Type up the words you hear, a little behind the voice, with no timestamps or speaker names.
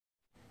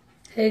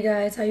Hey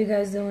guys, how you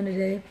guys doing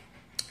today?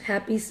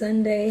 Happy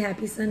Sunday,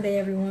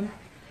 everyone.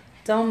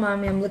 Don't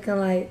mind me, I'm looking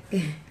like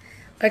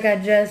like I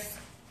just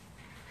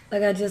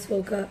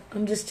woke up.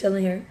 I'm just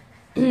chilling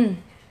here.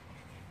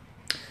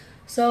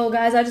 So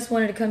guys, I just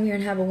wanted to come here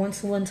and have a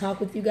one-to-one talk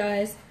with you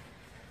guys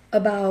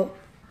about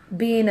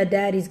being a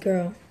daddy's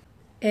girl.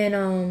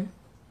 And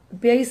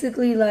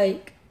basically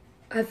like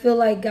I feel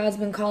like God's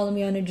been calling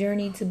me on a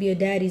journey to be a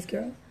daddy's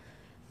girl.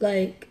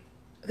 Like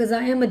because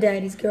I am a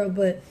daddy's girl,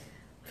 but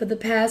for the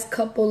past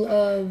couple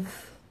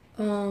of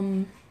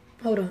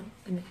hold on,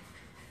 let me.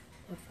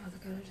 Lord Father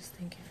God, I just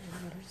thank you for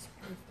God. I just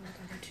pray, Father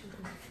God, that you go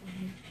before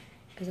me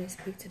as I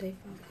speak today,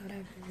 Father God.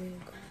 Have your way, oh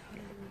God.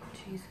 Hallelujah,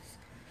 Jesus.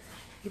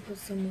 You put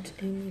so much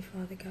in me,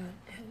 Father God.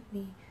 Help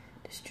me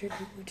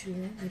distribute what you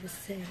want me to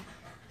say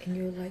in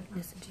your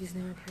likeness. In Jesus'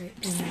 name I pray.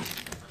 Amen.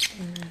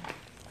 Amen.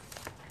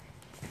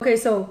 Okay,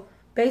 so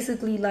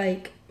basically,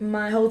 like,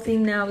 my whole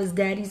thing now is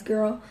daddy's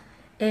girl.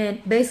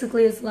 And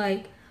basically, it's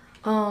like,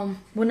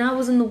 when I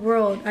was in the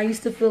world, I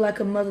used to feel like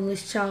a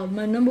motherless child.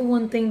 My number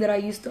one thing that I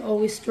used to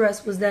always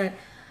stress was that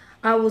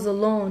I was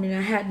alone and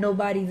I had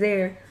nobody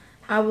there.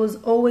 I was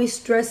always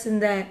stressing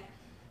that,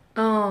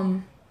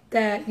 my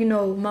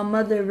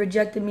mother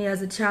rejected me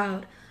as a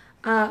child.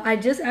 I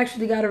just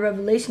actually got a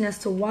revelation as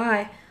to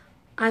why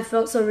I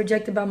felt so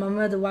rejected by my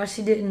mother, why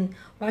she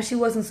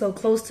wasn't so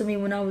close to me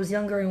when I was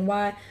younger, and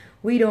why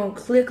we don't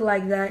click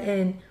like that,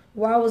 and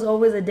why I was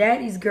always a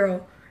daddy's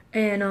girl.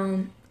 And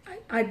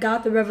I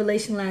got the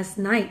revelation last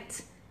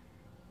night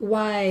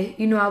why,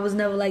 I was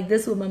never like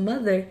this with my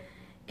mother,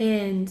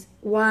 and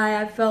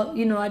why I felt,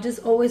 I just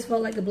always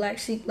felt like the black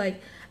sheep, like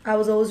I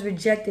was always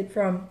rejected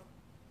from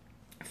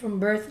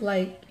birth,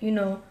 like,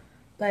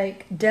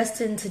 like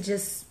destined to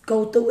just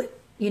go through it.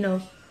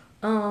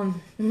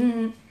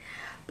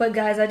 But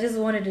guys, I just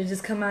wanted to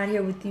just come out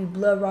here with you,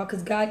 blood raw,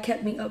 because God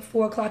kept me up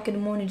 4 o'clock in the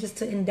morning just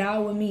to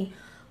endow with me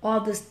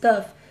all this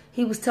stuff.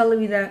 He was telling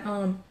me that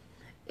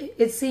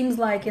it seems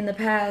like in the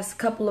past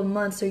couple of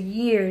months or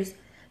years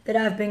that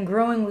I've been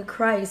growing with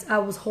Christ, I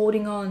was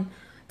holding on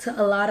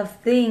to a lot of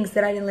things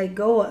that I didn't let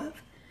go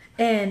of.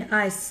 And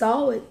I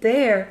saw it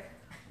there,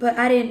 but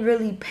I didn't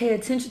really pay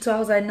attention to it. I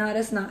was like, nah,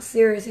 that's not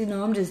serious.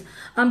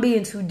 I'm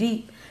being too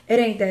deep. It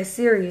ain't that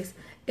serious.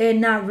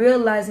 And not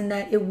realizing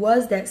that it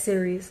was that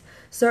serious.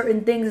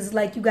 Certain things is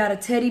like you got a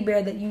teddy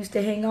bear that you used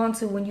to hang on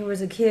to when you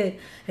was a kid,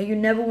 and you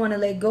never want to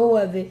let go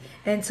of it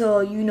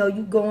until, you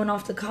going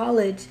off to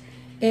college,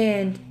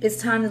 and it's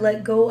time to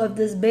let go of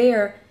this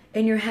bear,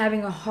 and you're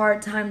having a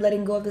hard time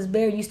letting go of this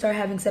bear. You start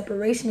having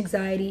separation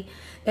anxiety,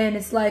 and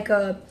it's like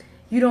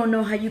you don't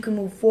know how you can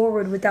move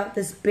forward without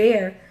this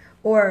bear,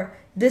 or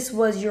this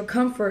was your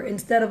comfort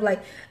instead of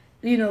like,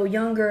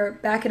 younger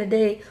back in the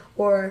day,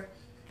 or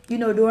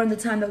during the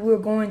time that we were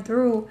going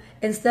through,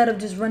 instead of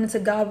just running to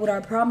God with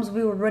our problems,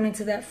 we were running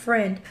to that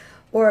friend,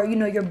 or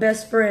your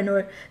best friend,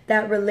 or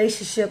that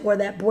relationship, or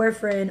that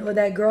boyfriend, or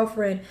that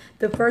girlfriend.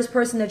 The first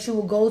person that you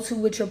will go to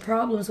with your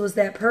problems was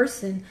that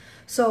person.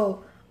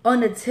 So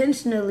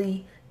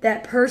unintentionally,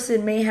 that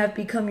person may have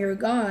become your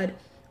God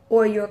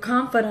or your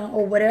confidant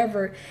or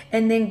whatever,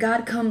 and then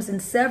God comes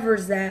and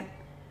severs that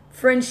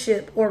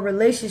friendship or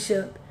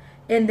relationship,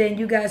 and then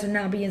you guys are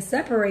now being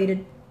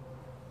separated.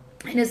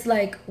 And it's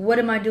like, what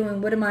am I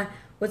doing?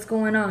 What's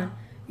going on?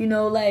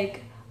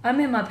 Like, I'm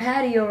in my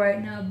patio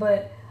right now,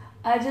 but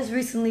I just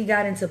recently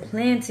got into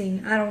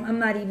planting. I'm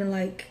not even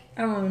like,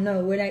 I don't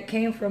know where that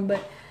came from,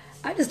 but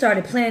I just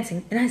started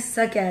planting and I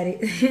suck at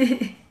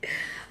it.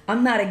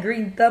 I'm not a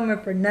green thumber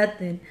for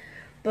nothing.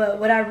 But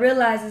what I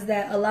realize is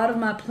that a lot of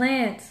my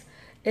plants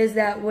is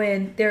that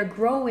when they're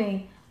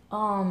growing,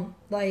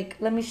 like,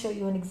 let me show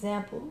you an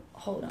example.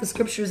 Hold on. The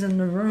scriptures in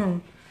the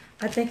room.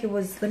 I think it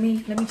was, let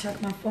me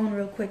check my phone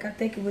real quick. I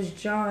think it was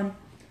John,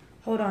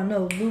 hold on,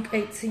 no, Luke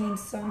 18,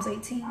 Psalms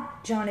 18,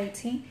 John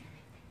 18,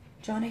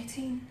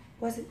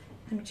 was it?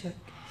 Let me check.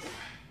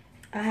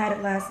 I had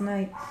it last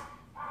night.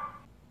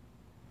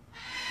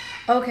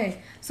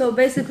 Okay, so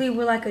basically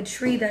we're like a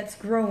tree that's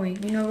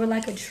growing, we're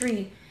like a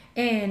tree.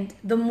 And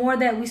the more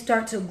that we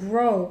start to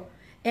grow,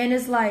 and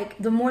it's like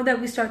the more that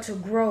we start to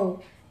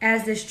grow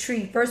as this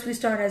tree, first we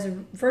start as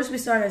a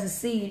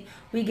seed,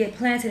 we get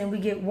planted and we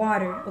get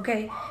water,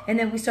 okay? And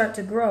then we start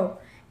to grow.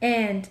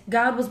 And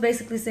God was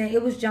basically saying,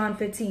 it was John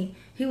 15.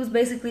 He was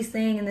basically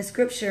saying in the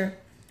scripture,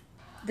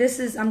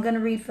 I'm going to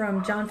read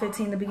from John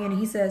 15, the beginning.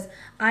 He says,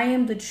 I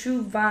am the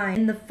true vine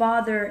and the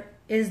Father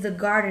is the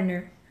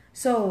gardener.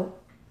 So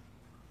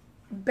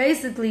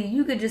basically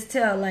you could just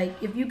tell,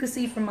 like, if you could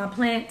see from my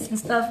plants and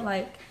stuff,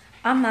 like,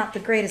 I'm not the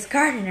greatest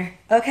gardener,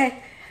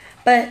 okay?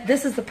 But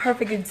this is the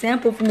perfect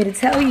example for me to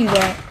tell you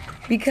that,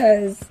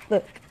 because,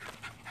 look.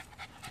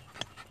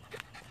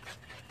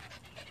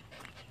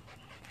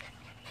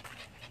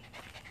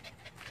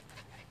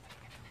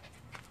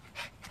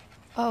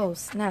 Oh,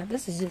 snap.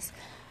 This is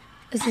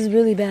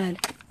really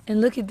bad.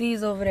 And look at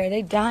these over there.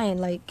 They dying.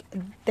 Like,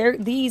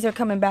 these are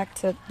coming back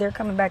to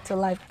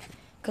life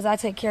because I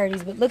take care of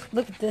these. But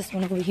look at this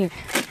one over here.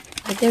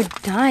 Like, they're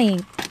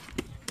dying.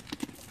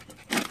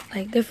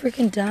 Like, they're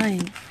freaking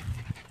dying.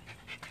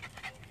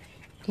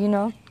 you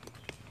know.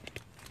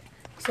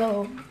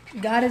 So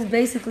God is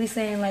basically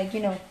saying, like,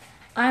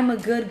 I'm a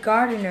good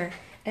gardener.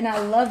 And I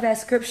love that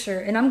scripture.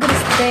 And I'm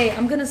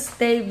gonna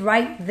stay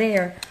right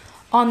there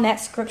on that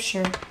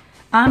scripture.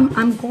 I'm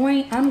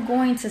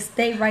going to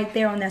stay right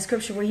there on that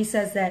scripture where he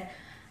says that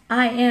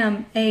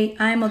I'm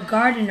a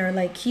gardener.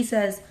 Like he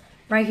says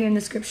right here in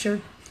the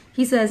scripture,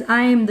 he says,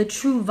 I am the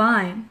true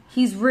vine.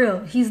 He's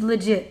real. He's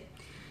legit.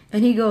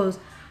 And he goes,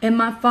 and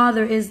my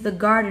Father is the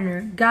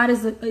gardener.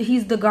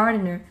 He's the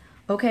gardener.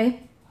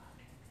 Okay?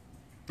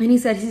 And he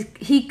said,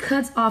 he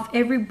cuts off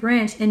every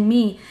branch in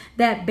me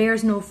that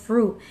bears no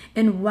fruit.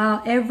 And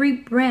while every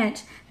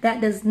branch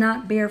that does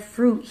not bear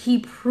fruit, he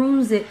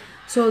prunes it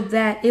so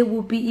that it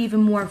will be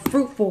even more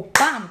fruitful.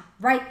 Bam!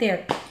 Right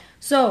there.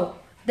 So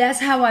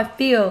that's how I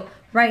feel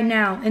right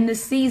now in the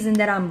season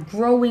that I'm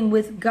growing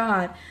with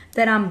God,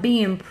 that I'm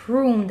being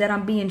pruned, that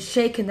I'm being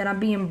shaken, that I'm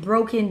being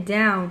broken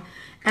down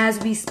as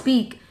we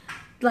speak.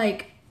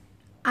 Like,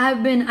 I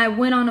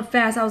went on a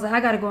fast. I was like, I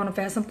got to go on a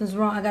fast. Something's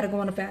wrong. I got to go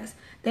on a fast.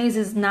 Things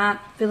is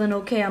not feeling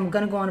okay. I'm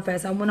going to go on a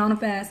fast. I went on a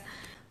fast.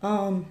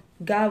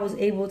 God was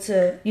able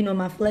to,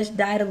 my flesh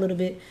died a little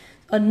bit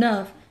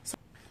enough. So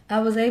I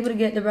was able to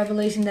get the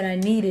revelation that I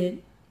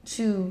needed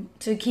to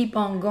keep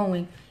on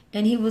going.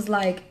 And he was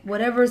like,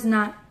 whatever is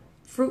not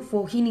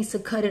fruitful, he needs to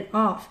cut it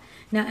off.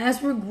 Now,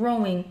 as we're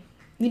growing,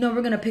 we're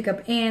going to pick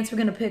up ants. We're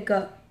going to pick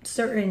up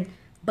certain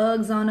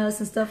bugs on us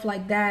and stuff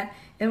like that.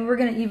 And we're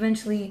going to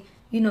eventually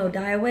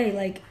die away.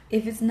 Like,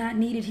 if it's not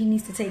needed, he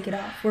needs to take it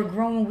off. We're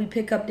growing, we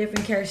pick up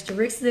different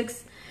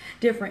characteristics,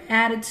 different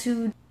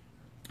attitude.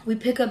 We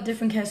pick up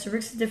different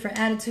characteristics, different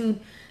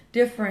attitude,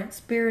 different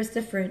spirits,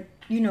 different,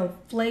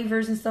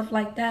 flavors and stuff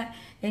like that.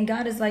 And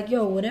God is like,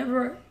 yo,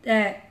 whatever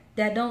that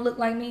don't look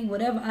like me,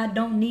 whatever I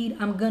don't need,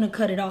 I'm gonna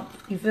cut it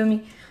off. You feel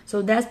me?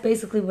 So that's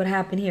basically what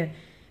happened here.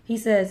 He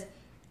says,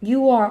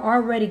 you are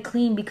already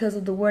clean because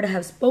of the word I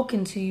have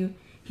spoken to you.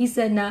 He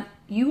said, now,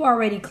 you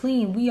already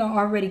clean. We are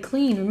already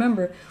clean.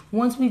 Remember,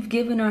 once we've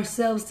given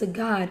ourselves to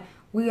God,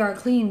 we are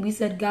clean. We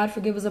said, God,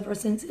 forgive us of our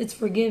sins. It's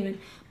forgiven.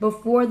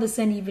 Before the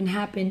sin even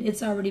happened,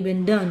 it's already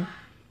been done.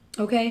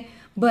 Okay?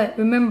 But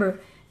remember,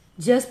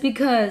 just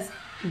because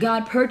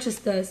God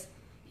purchased us,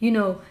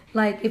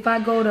 like if I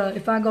go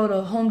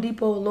to Home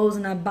Depot or Lowe's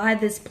and I buy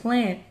this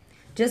plant,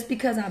 just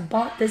because I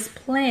bought this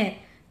plant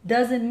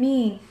does not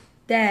mean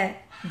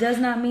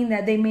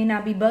that there may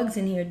not be bugs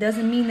in here.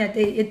 Doesn't mean that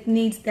it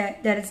needs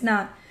that it's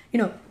not,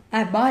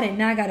 I bought it,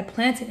 now I got to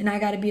plant it, and I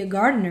got to be a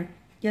gardener.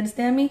 You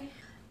understand me?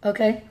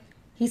 Okay.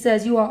 He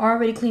says, you are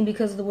already clean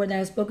because of the word that I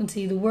have spoken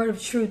to you. The word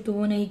of truth, the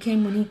one that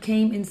when he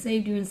came and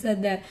saved you and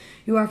said that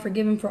you are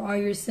forgiven for all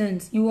your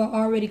sins. You are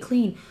already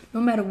clean, no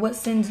matter what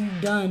sins you've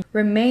done.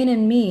 Remain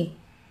in me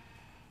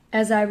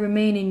as I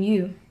remain in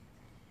you.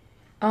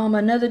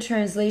 Another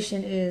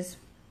translation is,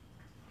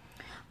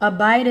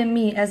 abide in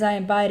me as I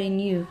abide in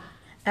you,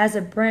 as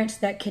a branch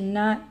that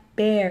cannot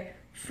bear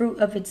fruit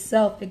of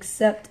itself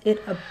except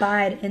it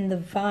abide in the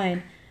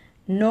vine.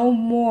 No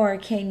more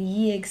can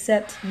ye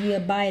except ye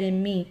abide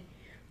in me.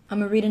 I'm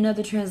going to read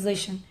another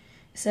translation.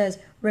 It says,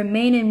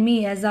 remain in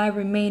me as I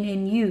remain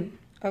in you.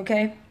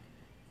 Okay?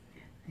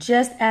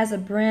 Just as a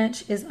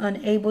branch is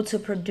unable to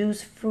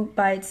produce fruit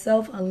by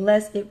itself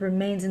unless it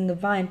remains in the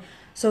vine,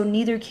 so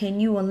neither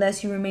can you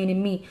unless you remain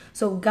in me.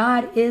 So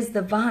God is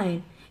the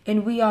vine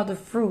and we are the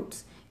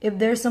fruits. If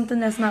there's something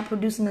that's not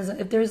producing,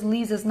 if there's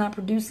leaves that's not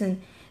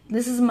producing,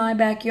 this is my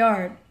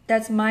backyard.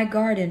 That's my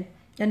garden.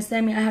 You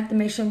understand me? I have to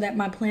make sure that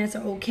my plants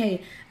are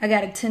okay. I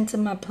got to tend to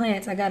my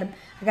plants. I got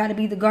to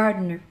be the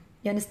gardener.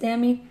 You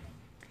understand me?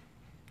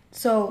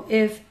 So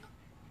if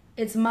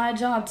it's my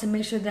job to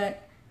make sure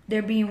that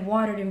they're being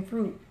watered in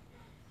fruit.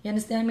 You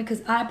understand me?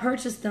 Because I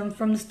purchased them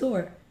from the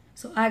store.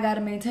 So I got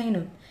to maintain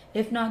them.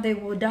 If not, they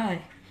will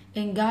die.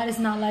 And God is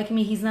not like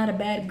me. He's not a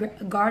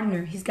bad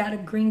gardener. He's got a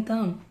green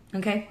thumb.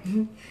 Okay?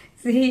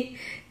 See,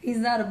 he's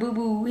not a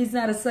boo-boo. He's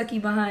not a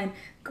sucky behind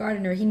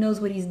gardener. He knows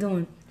what he's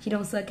doing. He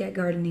don't suck at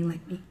gardening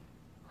like me.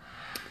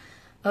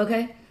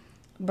 Okay?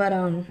 But,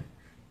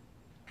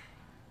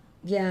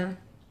 yeah.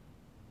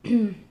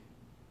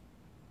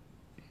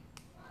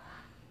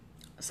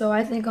 So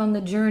I think on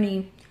the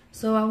journey,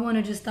 so I want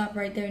to just stop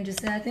right there and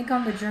just say, I think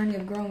on the journey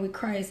of growing with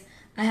Christ,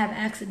 I have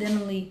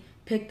accidentally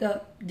picked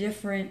up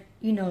different,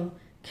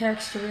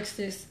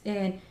 characteristics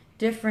and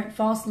different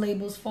false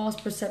labels, false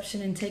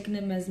perception, and taken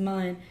them as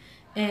mine.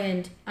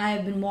 And I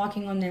have been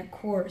walking on that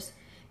course.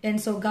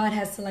 And so God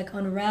has to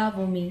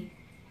unravel me.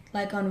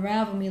 Like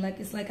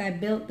it's like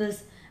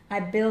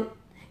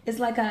it's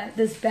like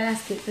this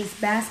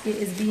basket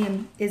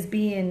is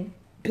being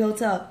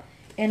built up.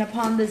 And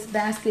upon this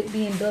basket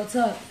being built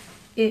up,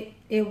 it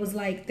was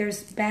like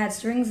there's bad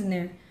strings in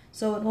there.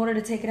 So in order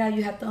to take it out,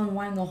 you have to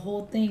unwind the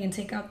whole thing and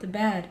take out the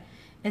bad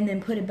and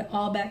then put it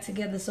all back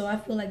together. So I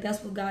feel like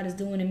that's what God is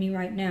doing in me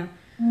right now.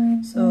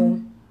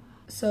 Mm-hmm.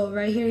 So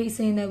right here he's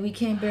saying that we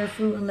can't bear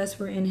fruit unless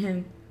we're in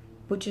him,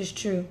 which is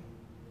true.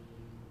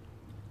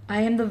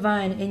 I am the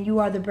vine and you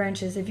are the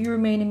branches. If you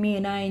remain in me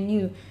and I in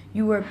you,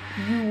 you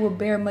will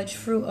bear much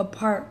fruit.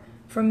 Apart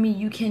from me,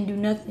 you can do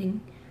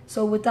nothing.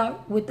 So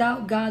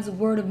without God's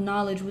word of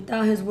knowledge,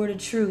 without his word of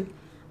truth,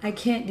 I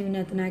can't do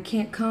nothing. I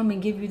can't come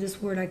and give you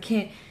this word. I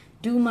can't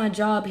do my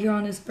job here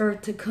on this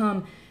earth to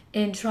come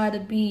and try to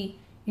be,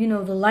 the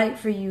light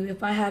for you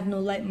if I have no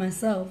light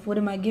myself. What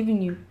am I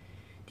giving you?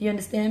 Do you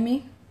understand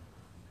me?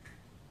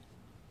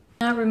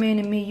 Not remain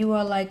in me, you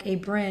are like a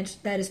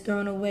branch that is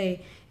thrown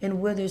away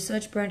and withers.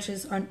 Such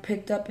branches are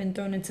picked up and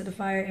thrown into the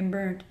fire and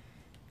burned.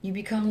 You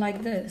become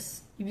like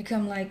this.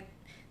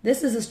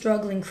 This is a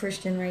struggling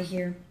Christian right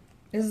here.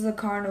 This is a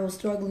carnal,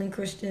 struggling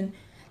Christian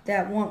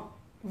that won't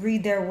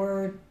read their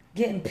word,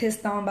 getting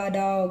pissed on by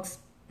dogs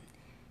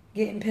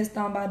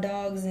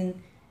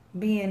and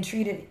being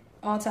treated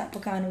all type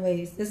of kind of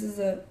ways. This is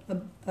a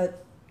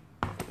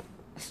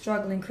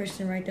struggling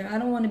Christian right there. I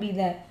don't want to be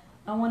that.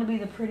 I want to be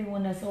the pretty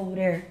one that's over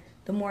there,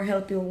 the more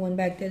healthier one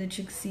back there that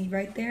you can see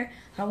right there.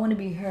 I want to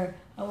be her.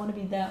 I want to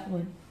be that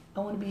one. I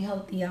want to be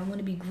healthy. I want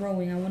to be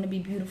growing. I want to be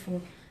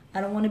beautiful.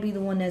 I don't want to be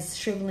the one that's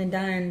shriveling,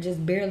 dying,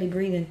 just barely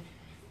breathing.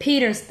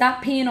 Peter,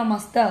 stop peeing on my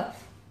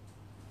stuff.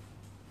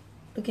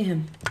 Look at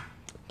him.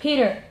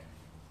 Peter.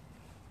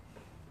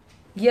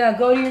 Yeah,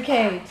 go to your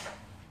cage.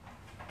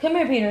 Come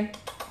here, Peter.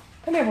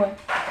 Come here, boy.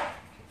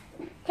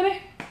 Come here.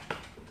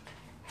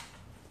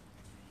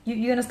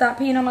 You gonna stop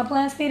peeing on my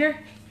plants, Peter?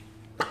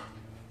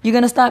 You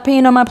gonna stop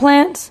peeing on my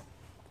plants?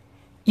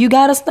 You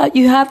gotta stop.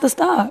 You have to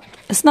stop.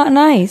 It's not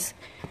nice.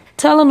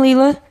 Tell him,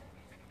 Leela.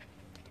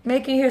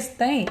 Making his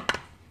stink.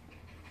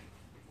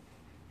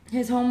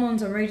 His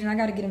hormones are raging. I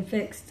gotta get him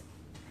fixed.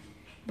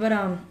 But,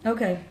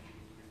 okay.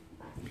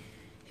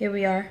 Here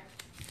we are.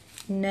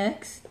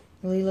 Next.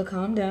 Leela,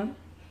 calm down.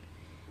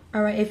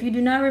 Alright, if you do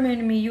not remain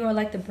in me, you are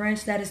like the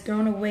branch that is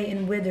thrown away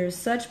and withers.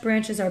 Such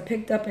branches are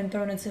picked up and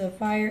thrown into the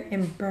fire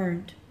and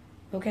burned.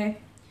 Okay?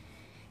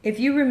 If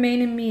you remain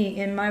in me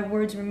and my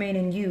words remain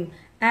in you,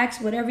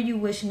 ask whatever you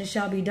wish and it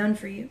shall be done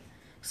for you.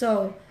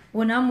 So,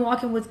 when I'm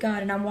walking with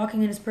God and I'm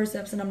walking in his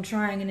precepts and I'm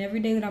trying, and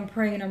every day that I'm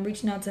praying and I'm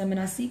reaching out to him and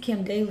I seek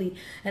him daily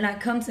and I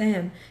come to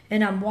him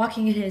and I'm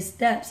walking in his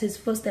steps, his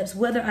footsteps,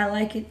 whether I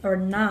like it or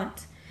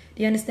not.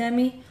 Do you understand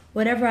me?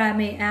 Whatever I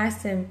may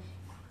ask him,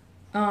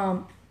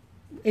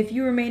 if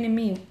you remain in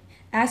me,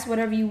 ask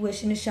whatever you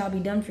wish and it shall be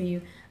done for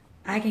you.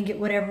 I can get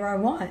whatever I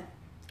want.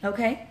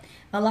 Okay?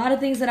 A lot of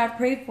things that I've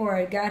prayed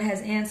for, God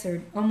has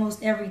answered.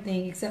 Almost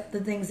everything except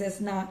the things that's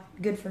not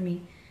good for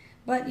me.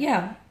 But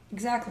yeah,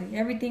 exactly.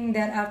 Everything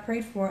that I've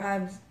prayed for,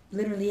 I've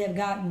literally have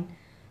gotten.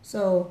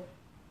 So,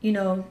 you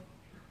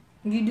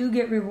do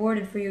get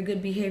rewarded for your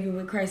good behavior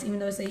with Christ, even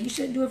though I say you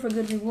shouldn't do it for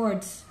good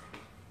rewards.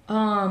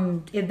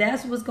 If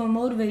that's what's going to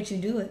motivate you,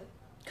 do it.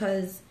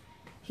 Because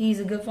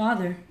he's a good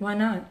father. Why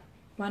not?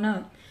 Why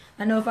not?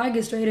 I know if I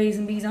get straight A's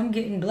and B's, I'm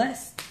getting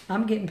blessed.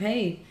 I'm getting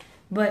paid.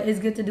 But it's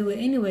good to do it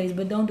anyways.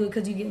 But don't do it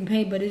because you're getting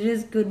paid. But it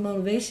is good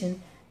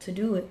motivation to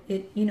do it.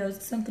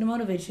 It's something to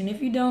motivate you. And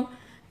if you don't,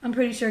 I'm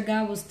pretty sure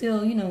God will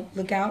still,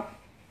 look out.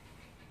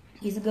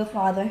 He's a good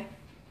father.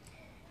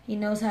 He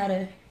knows how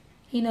to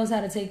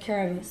take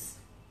care of us.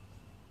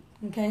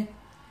 Okay?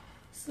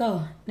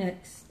 So,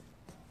 next.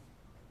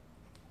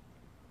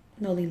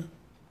 No, Leela.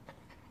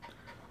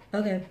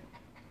 Okay.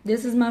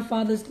 This is my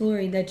Father's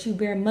glory, that you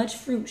bear much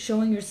fruit,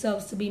 showing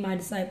yourselves to be my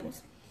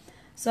disciples.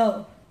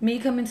 So, me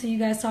coming to you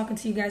guys, talking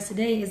to you guys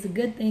today is a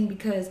good thing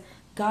because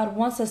God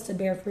wants us to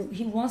bear fruit.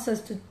 He wants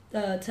us to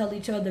tell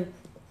each other,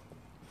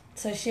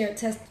 to share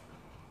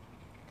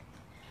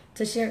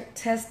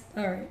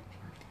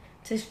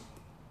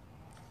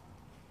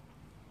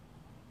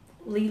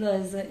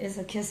Leela is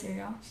a kisser,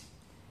 y'all.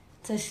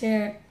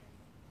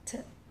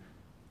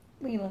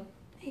 Leela,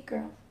 hey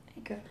girl.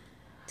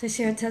 To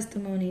share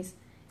testimonies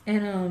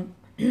and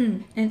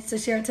to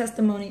share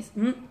testimonies.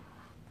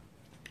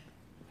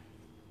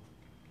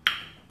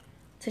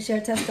 To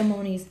share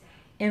testimonies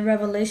and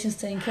revelations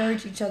to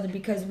encourage each other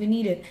because we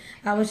need it.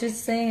 I was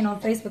just saying on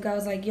Facebook, I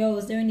was like, yo,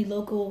 is there any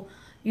local,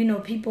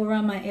 people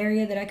around my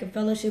area that I could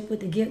fellowship with,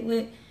 to get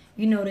with,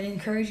 to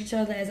encourage each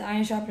other as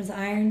iron sharpens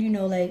iron,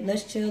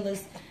 let's chill,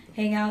 let's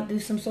hang out, do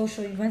some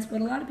social events.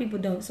 But a lot of people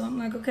don't. So I'm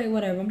like, okay,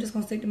 whatever. I'm just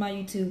going to stick to my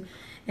YouTube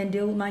and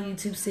deal with my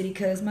YouTube city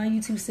because my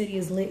YouTube city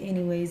is lit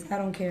anyways. I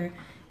don't care.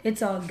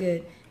 It's all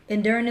good.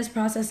 And during this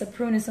process of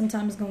pruning,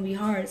 sometimes it's going to be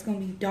hard. It's going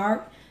to be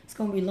dark. It's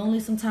going to be lonely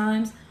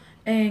sometimes.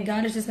 And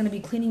God is just going to be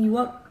cleaning you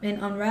up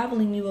and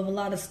unraveling you of a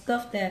lot of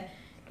stuff that,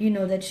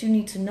 that you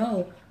need to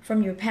know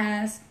from your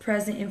past,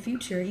 present, and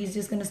future. He's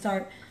just going to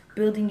start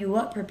building you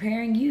up,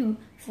 preparing you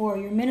for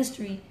your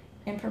ministry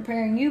and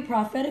preparing you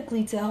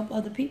prophetically to help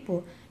other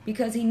people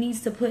because he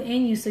needs to put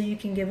in you so you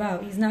can give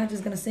out. He's not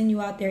just going to send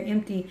you out there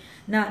empty,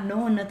 not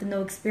knowing nothing,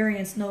 no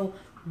experience, no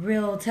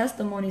real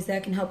testimonies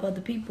that can help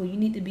other people. You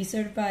need to be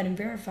certified and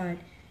verified.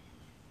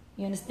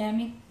 You understand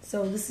me?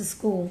 So this is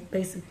school,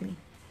 basically.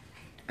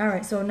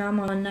 Alright, so now I'm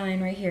on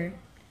 9 right here.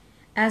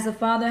 As the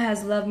Father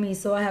has loved me,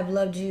 so I have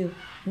loved you.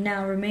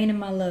 Now remain in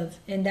my love.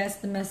 And that's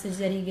the message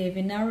that he gave.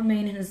 And now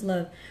remain in his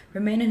love.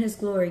 Remain in his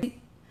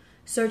glory.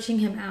 Searching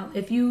him out.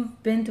 If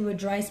you've been through a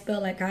dry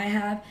spell like I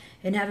have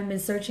and haven't been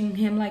searching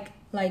him like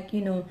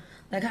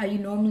how you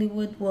normally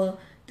would, well,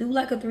 do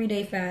like a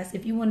 3-day fast.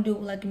 If you want to do it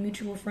with like a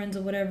mutual friends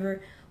or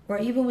whatever, or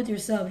even with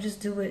yourself,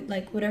 just do it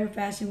like whatever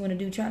fast you want to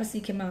do. Try to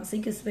seek him out,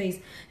 seek his face,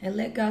 and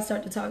let God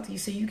start to talk to you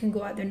so you can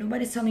go out there.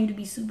 Nobody's telling you to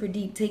be super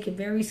deep. Take it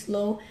very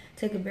slow,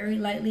 take it very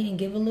lightly, and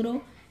give a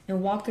little,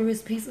 and walk through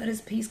his peace. Let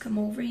his peace come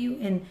over you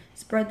and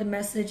spread the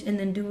message, and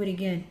then do it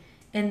again.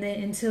 And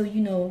then until,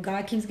 you know,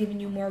 God keeps giving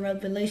you more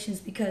revelations,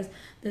 because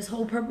this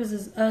whole purpose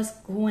is us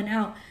going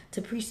out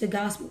to preach the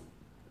gospel,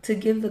 to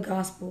give the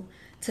gospel,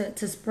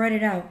 to spread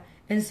it out.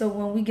 And so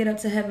when we get up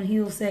to heaven,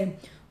 he'll say,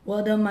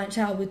 well done, my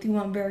child, with you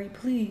I'm very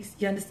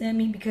pleased. You understand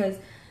me? Because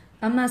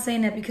I'm not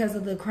saying that because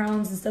of the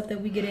crowns and stuff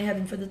that we get in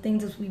heaven for the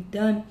things that we've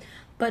done,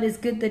 but it's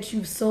good that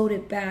you've sold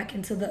it back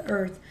into the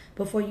earth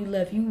before you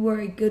left. You were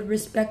a good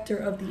respecter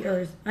of the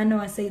earth. I know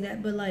I say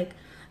that, but like,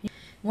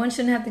 one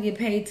shouldn't have to get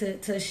paid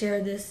to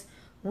share this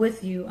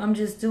with you. I'm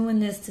just doing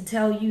this to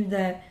tell you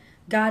that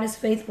God is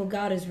faithful,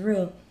 God is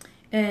real.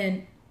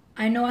 And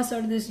I know I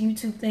started this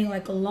YouTube thing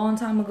like a long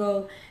time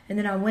ago, and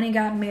then I went and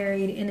got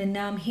married, and then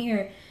now I'm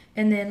here.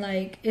 And then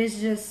like,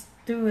 it's just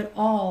through it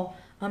all,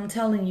 I'm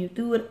telling you,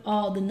 through it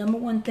all, the number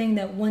one thing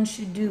that one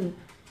should do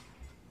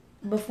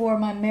before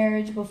my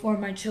marriage, before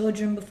my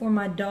children, before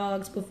my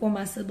dogs, before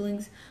my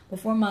siblings,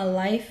 before my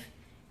life,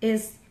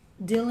 is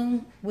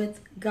dealing with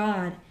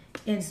God.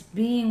 It's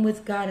being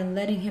with God and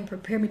letting him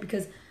prepare me,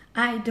 because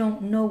I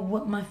don't know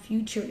what my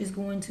future is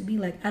going to be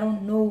like. I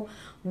don't know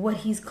what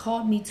he's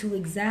called me to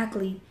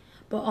exactly.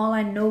 But all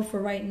I know for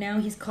right now,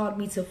 he's called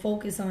me to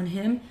focus on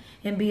him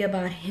and be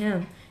about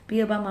him. Be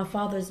about my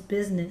Father's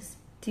business.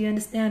 Do you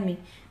understand me?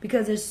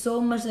 Because there's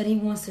so much that he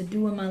wants to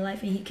do in my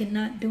life, and he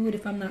cannot do it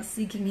if I'm not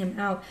seeking him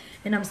out.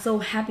 And I'm so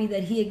happy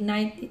that he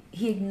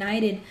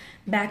ignited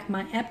back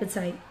my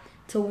appetite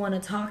to want to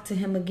talk to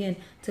him again,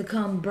 to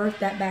come birth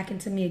that back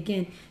into me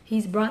again.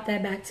 He's brought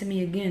that back to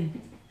me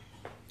again.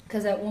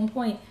 Because at one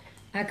point,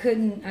 I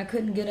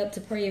couldn't get up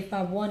to pray if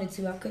I wanted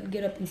to. I couldn't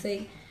get up and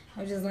say,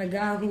 I was just like,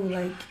 God, who,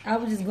 like, I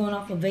was just going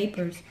off of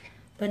vapors.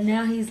 But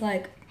now he's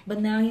like,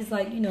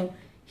 you know,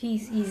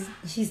 he's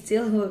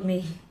dealing with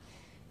me.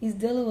 He's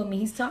dealing with me.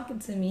 He's talking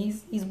to me.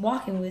 He's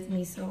walking with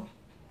me. So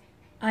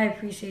I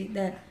appreciate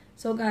that.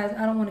 So guys,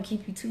 I don't want to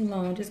keep you too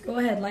long. Just go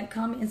ahead, like,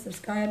 comment, and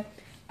subscribe.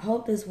 I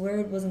hope this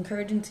word was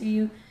encouraging to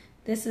you.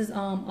 This is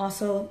off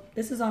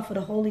of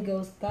the Holy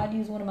Ghost. God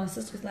used one of my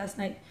sisters last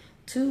night.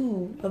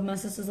 2 of my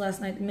sisters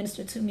last night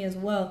ministered to me as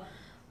well.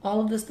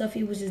 All of the stuff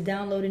he was just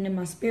downloading in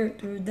my spirit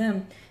through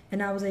them,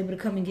 and I was able to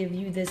come and give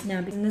you this now,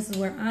 and this is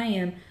where I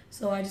am.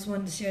 So I just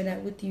wanted to share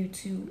that with you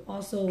to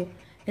also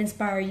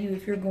inspire you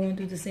if you're going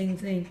through the same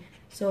thing.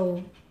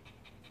 So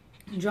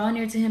draw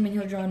near to him and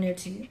he'll draw near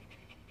to you.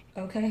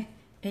 Okay?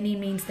 And he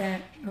means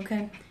that.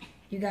 Okay?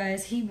 You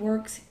guys, he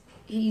works.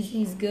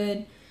 He's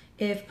good.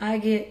 If I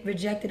get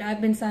rejected,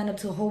 I've been signed up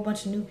to a whole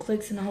bunch of new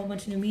cliques and a whole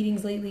bunch of new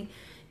meetings lately.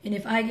 And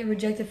if I get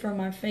rejected from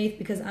my faith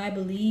because I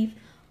believe,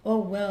 oh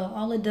well,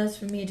 all it does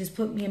for me is just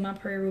put me in my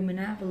prayer room, and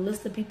I have a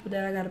list of people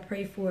that I got to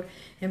pray for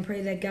and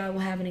pray that God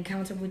will have an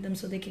encounter with them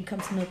so they can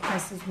come to know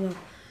Christ as well.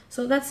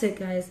 So that's it,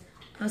 guys.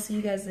 I'll see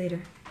you guys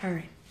later. All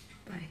right.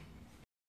 Bye.